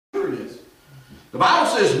it is. The Bible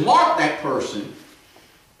says mark that person,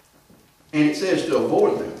 and it says to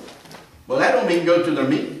avoid them. Well, that don't mean go to their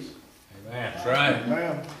meetings. Amen. That's right.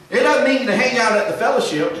 Amen. It doesn't mean to hang out at the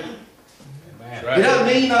fellowship. Amen. Right. It doesn't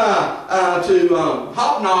mean to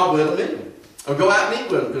hobnob with them or go out and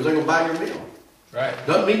eat with them because they're going to buy your meal. Right.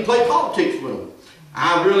 Doesn't mean play politics with them.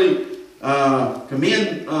 I really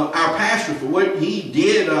commend our pastor for what he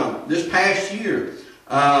did this past year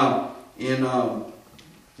in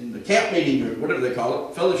the camp meeting or whatever they call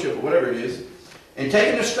it, fellowship or whatever it is, and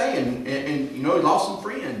taking a stand. And you know, he lost some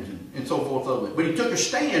friends and so forth. But he took a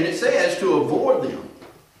stand, it says, to avoid them.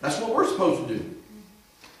 That's what we're supposed to do.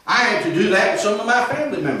 I had to do that with some of my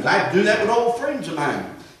family members. I had to do that with old friends of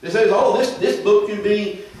mine. They says, oh, this book can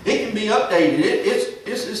be updated.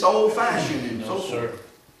 It's old-fashioned and so forth.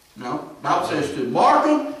 No, the Bible says to mark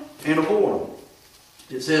them and avoid them.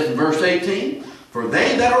 It says in verse 18, for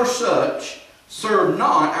they that are such serve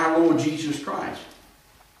not our Lord Jesus Christ.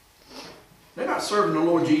 They're not serving the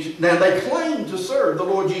Lord Jesus. Now, they claim to serve the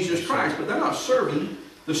Lord Jesus Christ, but they're not serving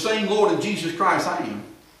the same Lord of Jesus Christ I am.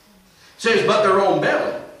 It says, but their own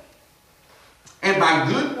belly. And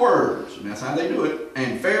by good words, and that's how they do it,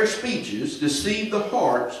 and fair speeches deceive the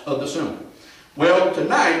hearts of the simple. Well,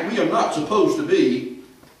 tonight we are not supposed to be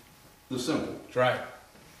the simple. That's right.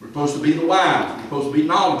 We're supposed to be the wise. We're supposed to be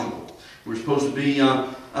knowledgeable. We're supposed to be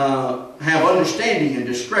have understanding and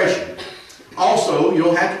discretion. Also, you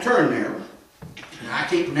don't have to turn there. Now, I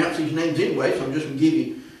can't pronounce these names anyway, so I'm just going to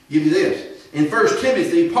give you this. In 1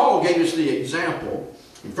 Timothy, Paul gave us the example.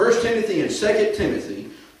 In 1 Timothy and 2 Timothy,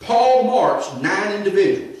 Paul marks 9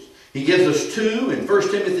 individuals. He gives us 2 in 1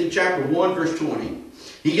 Timothy chapter 1, verse 20.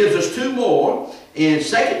 He gives us 2 more in 2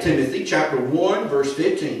 Timothy chapter 1, verse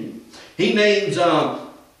 15. He names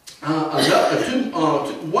one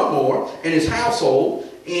more in his household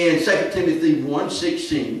in 2 Timothy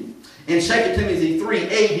 1:16. In 2 Timothy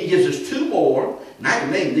 3:8, he gives us 2 more, and I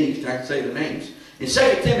can name these, I can say the names. In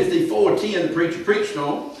 2 Timothy 4:10, the preacher preached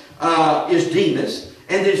on, is Demas.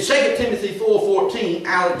 And then 2 Timothy 4:14,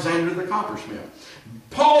 Alexander the coppersmith.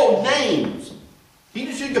 Paul names. He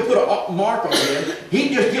just didn't put a mark on them.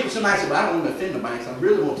 He just gives somebody, said, well, I don't want to offend nobody, so I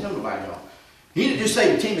really won't tell nobody, y'all. He didn't just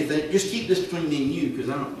say to Timothy, just keep this between me and you, because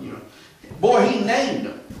I don't, you know. Boy, he named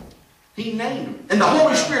them. He named them. And the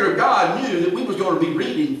Holy Spirit of God knew that we was going to be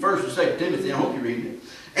reading 1 and 2 Timothy. I hope you're reading it.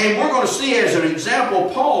 And we're going to see as an example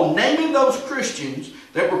Paul naming those Christians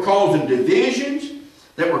that were causing divisions,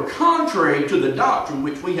 that were contrary to the doctrine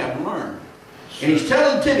which we have learned. And he's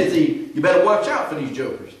telling Timothy, you better watch out for these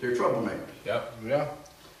jokers. They're troublemakers. Yep. Yeah.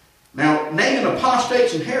 Now, naming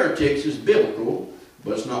apostates and heretics is biblical,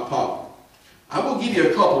 but it's not popular. I will give you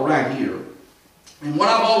a couple right here. And what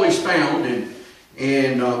I've always found,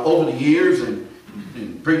 and over the years, and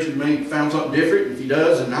preacher may found something different. If he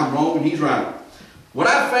does, and I'm wrong, and he's right. What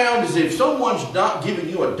I've found is if someone's not giving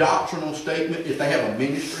you a doctrinal statement, if they have a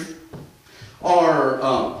ministry, or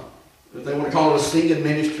if they want to call it a singing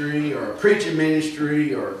ministry, or a preaching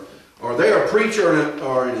ministry, or they're a preacher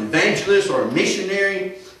or an evangelist or a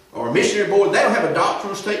missionary board, they don't have a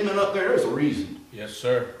doctrinal statement up there, there's a reason. Yes,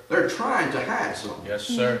 sir. They're trying to hide something. Yes,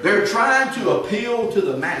 sir. They're trying to appeal to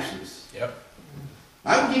the masses. Yep.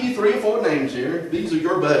 I will give you 3 or 4 names here. These are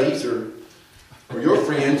your buddies or your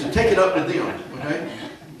friends. Take it up with them, okay?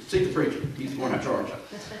 See the preacher. He's the one in charge.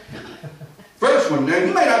 First one, now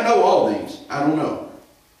you may not know all these. I don't know.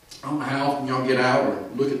 I don't know how often y'all get out or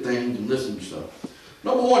look at things and listen to stuff.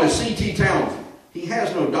 Number 1 is C.T. Townsend. He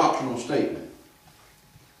has no doctrinal statement.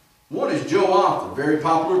 1 is Joe Arthur, very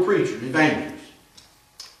popular preacher and evangelist.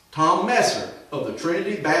 Tom Messer of the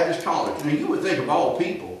Trinity Baptist College. Now you would think of all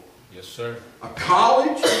people. Yes, sir. A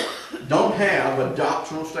college don't have a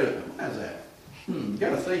doctrinal statement. Why is that? You got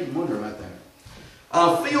to think and wonder about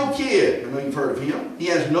that. Phil Kidd, I know you've heard of him. He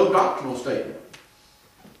has no doctrinal statement.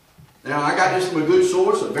 Now I got this from a good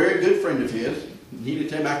source, a very good friend of his. He didn't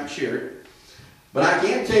tell me I could share it. But I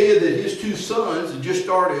can tell you that his 2 sons had just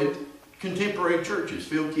started contemporary churches,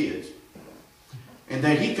 Phil Kidd's. And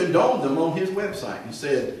that he condoned them on his website. He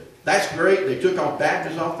said, that's great. They took off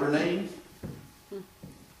Baptist off their names.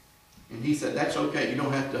 And he said, that's okay. You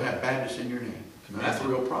don't have to have Baptist in your name. Now, that's a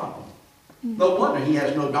real problem. No wonder he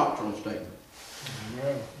has no doctrinal statement.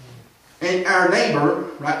 And our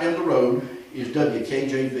neighbor right down the road is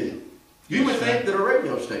WKJV. You would think that a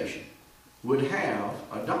radio station would have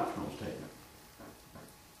a doctrinal statement.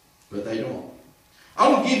 But they don't. I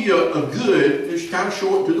will give you a good, just kind of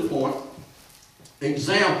short to the point,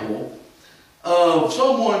 example of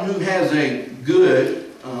someone who has a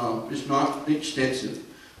good, it's not extensive,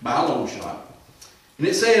 by a long shot. And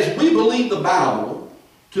it says, we believe the Bible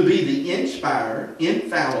to be the inspired,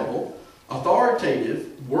 infallible,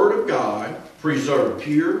 authoritative Word of God, preserved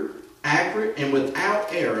pure, accurate, and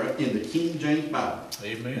without error in the King James Bible.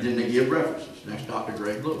 Amen. And then they give references. That's Dr.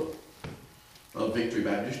 Greg Little of Victory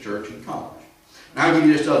Baptist Church in College. Now I'll give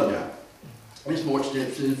you this other guy. It's more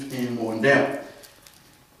extensive and more in-depth.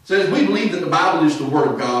 It says, we believe that the Bible is the Word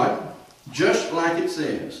of God, just like it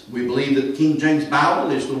says. We believe that the King James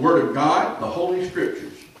Bible is the Word of God, the Holy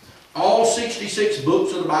Scriptures. All 66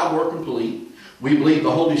 books of the Bible are complete. We believe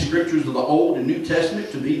the Holy Scriptures of the Old and New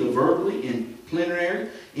Testament to be the verbally and plenary,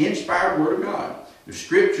 inspired Word of God. The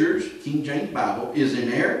Scriptures, King James Bible, is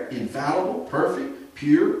inerrant, infallible, perfect,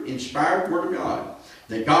 pure, inspired Word of God.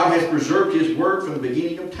 That God has preserved His Word from the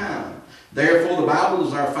beginning of time. Therefore, the Bible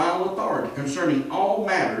is our final authority concerning all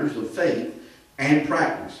matters of faith and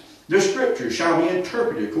practice. The Scriptures shall be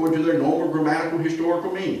interpreted according to their normal grammatical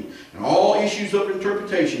historical meaning, and all issues of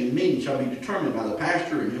interpretation and meaning shall be determined by the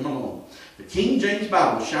pastor and him alone. The King James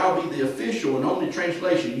Bible shall be the official and only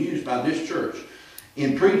translation used by this church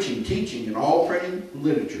in preaching, teaching, and all printed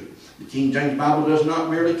literature. The King James Bible does not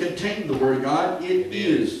merely contain the Word of God, it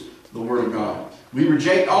is the Word of God. We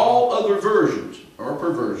reject all other versions or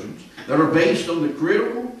perversions that are based on the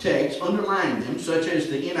critical text underlying them, such as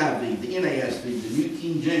the NIV, the NASV, the New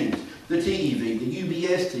King James, the TEV, the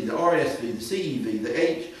UBST, the RSV, the CEV,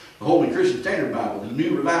 the the Holy Christian Standard Bible, the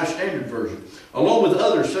New Revised Standard Version, along with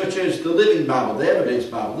others such as the Living Bible, the Evidence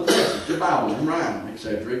Bible, the Message, the Bible, and Rhyme,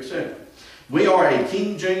 etc., etc. We are a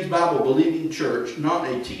King James Bible believing church, not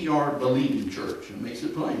a TR believing church. It makes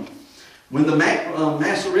it plain. When the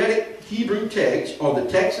Masoretic Hebrew text or the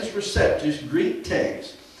Textus Receptus Greek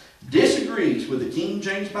text disagrees with the King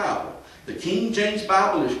James Bible, the King James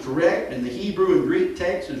Bible is correct and the Hebrew and Greek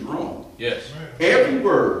text is wrong. Yes. Every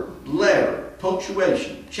word, letter,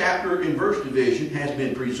 punctuation, chapter, and verse division has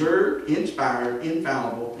been preserved, inspired,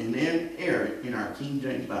 infallible, and inerrant in our King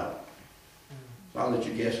James Bible. So I'll let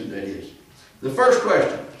you guess who that is. The first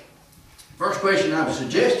question. First question I would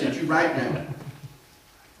suggest that you write down.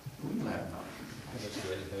 What are you laughing about? That's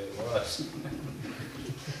what it was.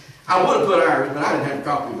 I would have put ours, but I didn't have a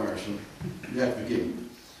copy of ours, so you have to forgive me.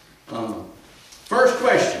 First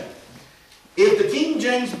question. If the King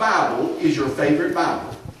James Bible is your favorite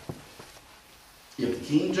Bible, if the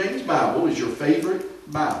King James Bible is your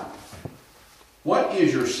favorite Bible, what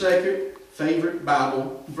is your second favorite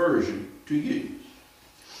Bible version to use?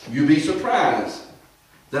 You'll be surprised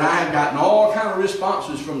that I have gotten all kinds of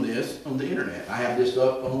responses from this on the internet. I have this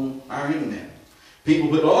up on our internet. People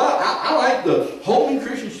put, oh, I like the Holy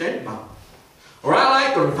Christian Standard Bible. Or I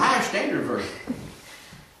like the Revised Standard Version.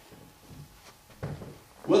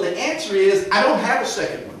 Well, the answer is, I don't have a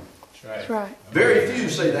second one. That's right. Very few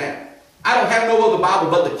say that. I don't have no other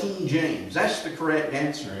Bible but the King James. That's the correct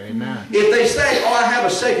answer. Amen. If they say, oh, I have a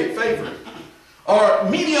second favorite, or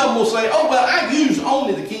many of them will say, oh, well, I use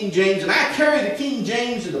only the King James, and I carry the King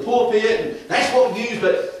James in the pulpit, and that's what we use.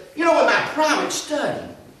 But, you know, in my private study,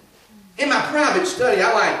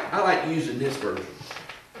 I like using this version.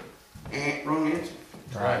 Wrong answer.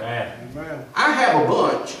 Right. Amen. I have a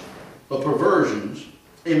bunch of perversions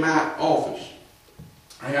in my office.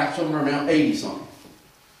 I got somewhere around 80-something.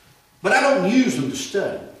 But I don't use them to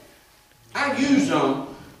study. I use them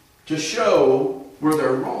to show where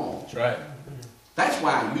they're wrong. That's right. That's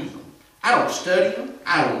why I use them. I don't study them.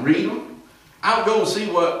 I don't read them. I don't go and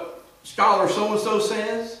see what scholar so-and-so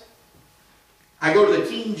says. I go to the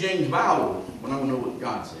King James Bible when I want to know what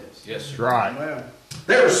God says. Yes, sir. Right. Amen.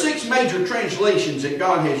 There are 6 major translations that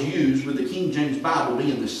God has used, with the King James Bible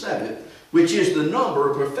being the 7th, which is the number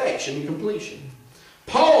of perfection and completion.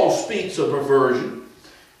 Paul speaks of perversion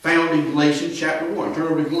found in Galatians chapter 1. Turn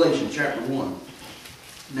over to Galatians chapter 1.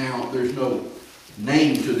 Now, there's no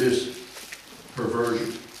name to this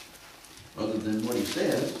perversion other than what he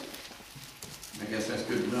says. I guess that's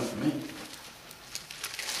good enough for me.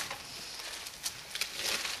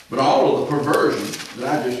 But all of the perversions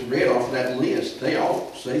that I just read off that list, they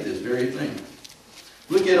all say this very thing.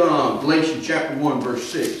 Look at Galatians chapter 1, verse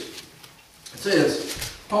 6. It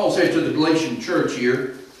says, Paul says to the Galatian church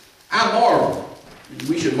here, I marvel, and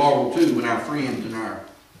we should marvel too when our friends and our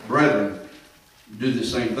brethren do the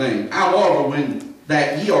same thing. I marvel when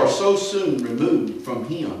that ye are so soon removed from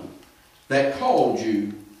him that called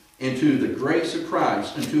you into the grace of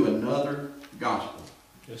Christ unto another gospel.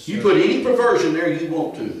 Yes, You sir. put any perversion there you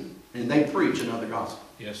want to, and they preach another gospel.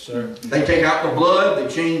 Yes, sir. They take out the blood,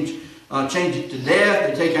 they change it to death,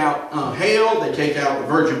 they take out hell, they take out the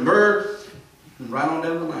virgin birth, and right on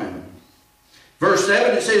down the line. Verse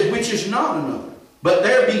 7, it says, which is not another, but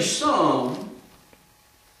there be some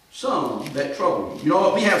that trouble you. You know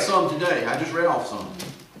what? We have some today. I just read off some.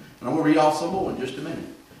 And I'm going to read off some more in just a minute.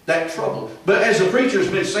 That trouble. But as the preacher's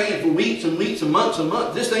been saying for weeks and weeks and months,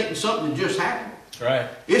 this ain't something that just happened. Right.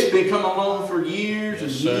 It's been coming along for years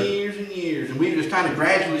and years and years. And we just kind of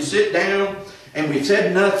gradually sit down and we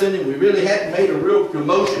said nothing and we really hadn't made a real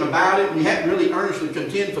commotion about it. And we hadn't really earnestly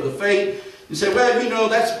contend for the faith. And said, well, you know,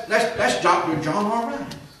 that's Dr. John R.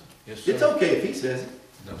 Rice. Yes, sir. It's okay if he says it.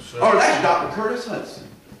 No, sir. Or that's Dr. Curtis Hudson.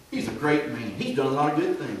 He's a great man. He's done a lot of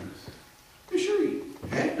good things. For sure, he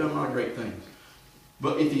has done a lot of great things.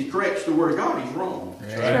 But if he corrects the Word of God, he's wrong.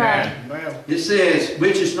 That's right. It says,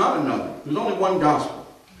 which is not another. There's only one gospel.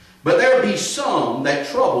 But there be some that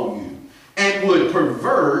trouble you and would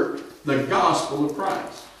pervert the gospel of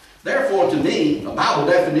Christ. Therefore, to me, a Bible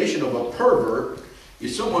definition of a pervert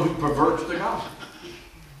is someone who perverts the gospel.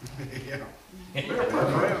 They're a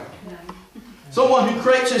pervert. Someone who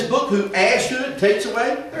creates this book, who adds to it, takes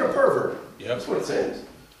away, they're a pervert. Yep. That's what it says.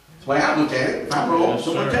 That's the way I look at it. If I'm wrong, Yes,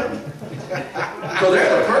 someone sir. tell me. So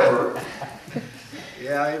they're the pervert.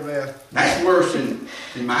 Yeah, amen. That's worse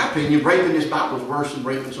in my opinion. Raping this Bible is worse than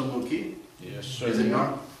raping someone kid. Yes, sir. Is it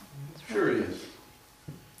not? Sure it is.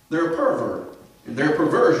 They're a pervert. And their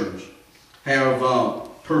perversions have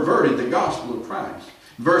perverted the gospel of Christ.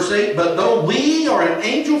 Verse 8, but though we or an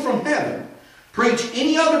angel from heaven preach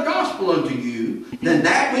any other gospel unto you than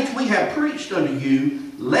that which we have preached unto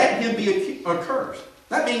you, let him be accursed.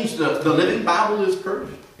 That means the Living Bible is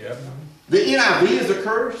cursed. Yep. The NIV is a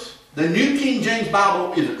curse. The New King James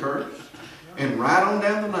Bible is a curse. And right on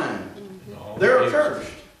down the line, they're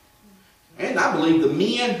accursed. And I believe the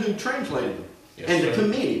men who translated them, Yes, and the sir.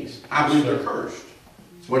 committees, I believe Yes, they're sir. cursed.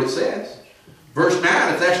 That's what it says. Verse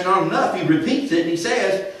 9, if that's not enough, he repeats it and he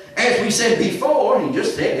says, as we said before, he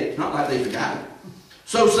just said it, it's not like they forgot it.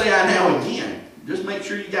 So say I now again. Just make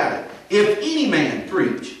sure you got it. If any man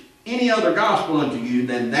preach any other gospel unto you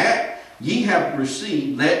than that ye have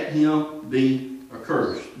received, let him be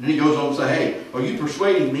accursed. And then he goes on to say, hey, are you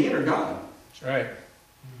persuading men or God? That's right.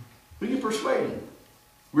 Who are you persuading?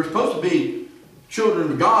 We're supposed to be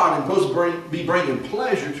children of God and supposed to be bringing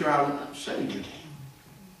pleasure to our Savior.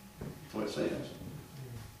 That's what it says.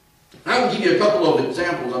 I will give you a couple of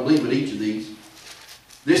examples, I believe, with each of these.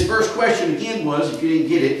 This first question again was, if you didn't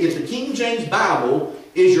get it, if the King James Bible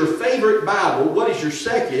is your favorite Bible, what is your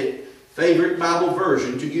second favorite Bible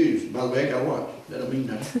version to use? By the way, I got to watch. That don't mean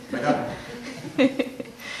nothing. I got it.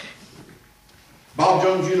 Bob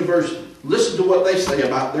Jones University. Listen to what they say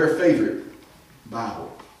about their favorite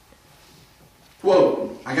Bible.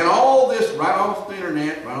 Quote, I got all this right off the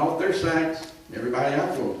internet, right off their sites, everybody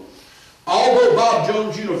out for it. Although Bob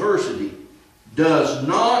Jones University does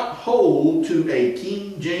not hold to a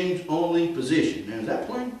King James only position. Now, is that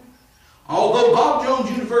plain? Although Bob Jones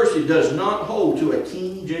University does not hold to a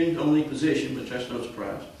King James only position, which that's no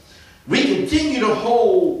surprise, we continue to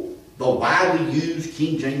hold the widely used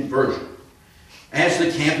King James Version as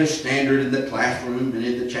the campus standard in the classroom and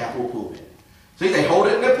in the chapel pulpit. See, they hold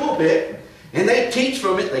it in their pulpit, and they teach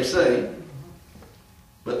from it, they say,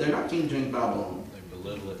 but they're not King James Bible only. They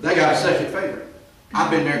belittle it. They got a second favorite.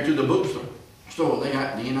 I've been there to the bookstore. They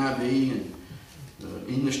got the NIV and the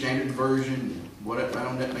English Standard Version and whatever. Right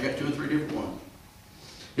on that, they got 2 or 3 different ones.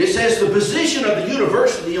 It says the position of the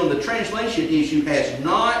university on the translation issue has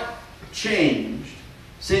not changed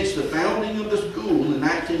since the founding of the school in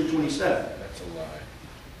 1927. That's a lie.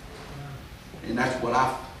 And that's what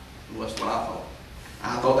I thought.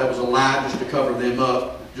 I thought that was a lie just to cover them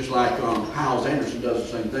up, just like Hyles Anderson does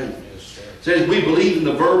the same thing. Yes, sir. It says we believe in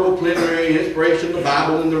the verbal, preliminary inspiration of the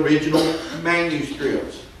Bible and the original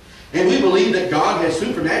manuscripts. And we believe that God has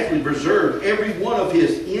supernaturally preserved every one of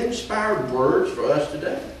His inspired words for us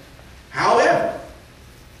today. However,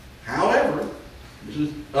 this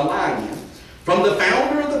is a lie again, from the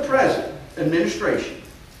founder of the present administration,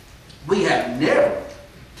 we have never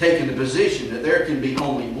taken the position that there can be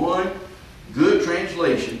only one good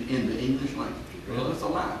translation in the English language. Well, that's a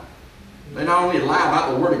lie. They not only lie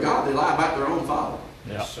about the Word of God, they lie about their own father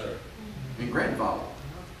Yes, sir. and grandfather.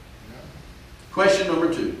 Question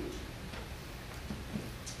number 2.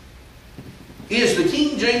 Is the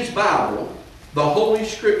King James Bible the Holy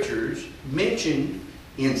Scriptures mentioned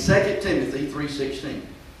in 2 Timothy 3:16?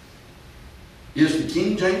 Is the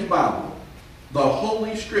King James Bible the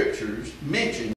Holy Scriptures mentioned